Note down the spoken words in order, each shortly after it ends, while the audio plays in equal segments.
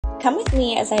Come with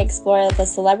me as I explore the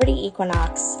Celebrity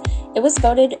Equinox. It was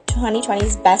voted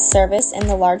 2020's best service in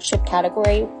the large ship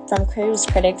category from Cruise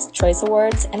Critic Choice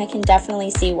Awards, and I can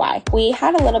definitely see why. We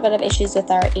had a little bit of issues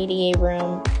with our ADA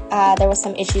room. There was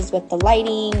some issues with the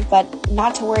lighting, but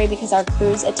not to worry because our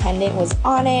cruise attendant was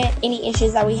on it. Any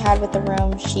issues that we had with the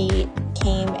room, she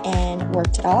came and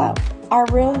worked it all out. Our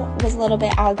room was a little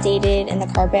bit outdated in the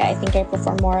carpet. I think I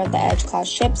prefer more of the Edge class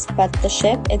ships, but the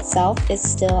ship itself is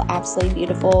still absolutely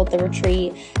beautiful. The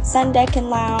Retreat sun deck and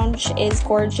lounge is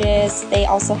gorgeous. They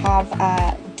also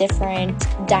have different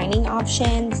dining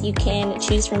options. You can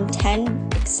choose from 10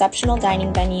 exceptional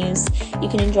dining venues. You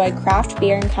can enjoy craft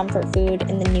beer and comfort food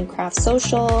in the new craft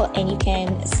social, and you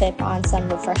can sip on some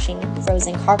refreshing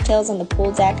frozen cocktails on the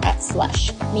pool deck at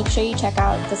Slush. Make sure you check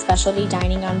out the specialty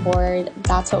dining on board.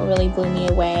 That's what really blew me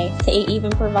away. They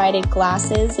even provided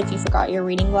glasses if you forgot your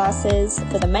reading glasses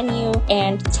for the menu,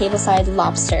 and tableside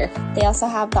lobster. They also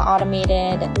have the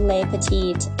automated Le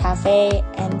Petit Cafe,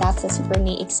 and that's a super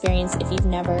neat experience if you've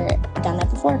never done that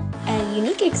before. A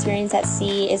unique experience at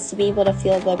sea is to be able to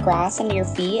feel the grass under your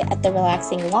feet at the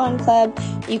relaxing lawn club.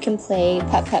 You can play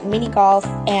putt-putt mini golf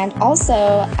and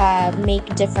also make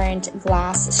different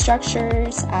glass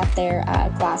structures at their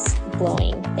glass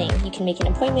blowing thing. You can make an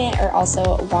appointment or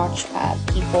also watch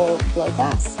people blow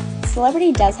glass.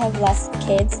 Celebrity does have less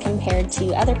kids compared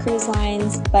to other cruise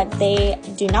lines, but they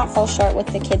do not fall short with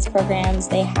the kids programs.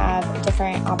 They have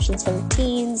different options for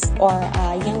teens or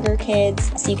younger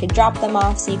kids, so you can drop them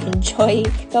off so you can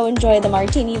go enjoy the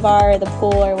martini bar or the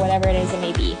pool or whatever it is it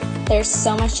may be. There's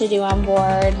so much to do on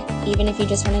board. Even if you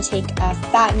just want to take a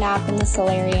fat nap in the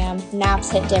solarium,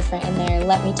 naps hit different in there,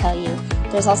 let me tell you.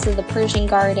 There's also the Persian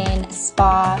garden,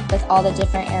 spa with all the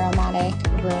different aromatic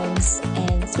rooms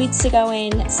and suites to go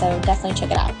in, so definitely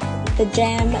check it out. The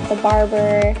gym, the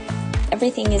barber,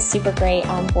 everything is super great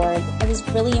on board. I was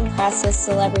really impressed with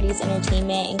Celebrity's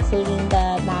entertainment, including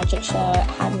the magic show. It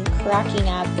had me cracking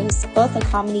up. It was both a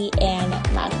comedy and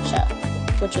magic show,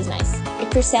 which was nice.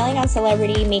 If you're sailing on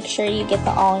Celebrity, make sure you get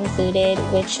the all-included,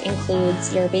 which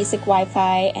includes your basic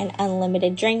Wi-Fi and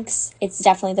unlimited drinks. It's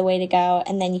definitely the way to go,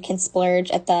 and then you can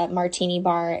splurge at the martini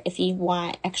bar if you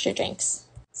want extra drinks.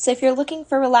 So if you're looking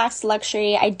for relaxed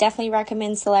luxury, I definitely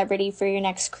recommend Celebrity for your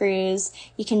next cruise.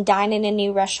 You can dine in a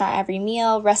new restaurant every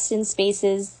meal, rest in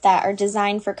spaces that are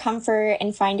designed for comfort,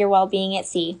 and find your well-being at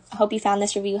sea. I hope you found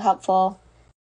this review helpful.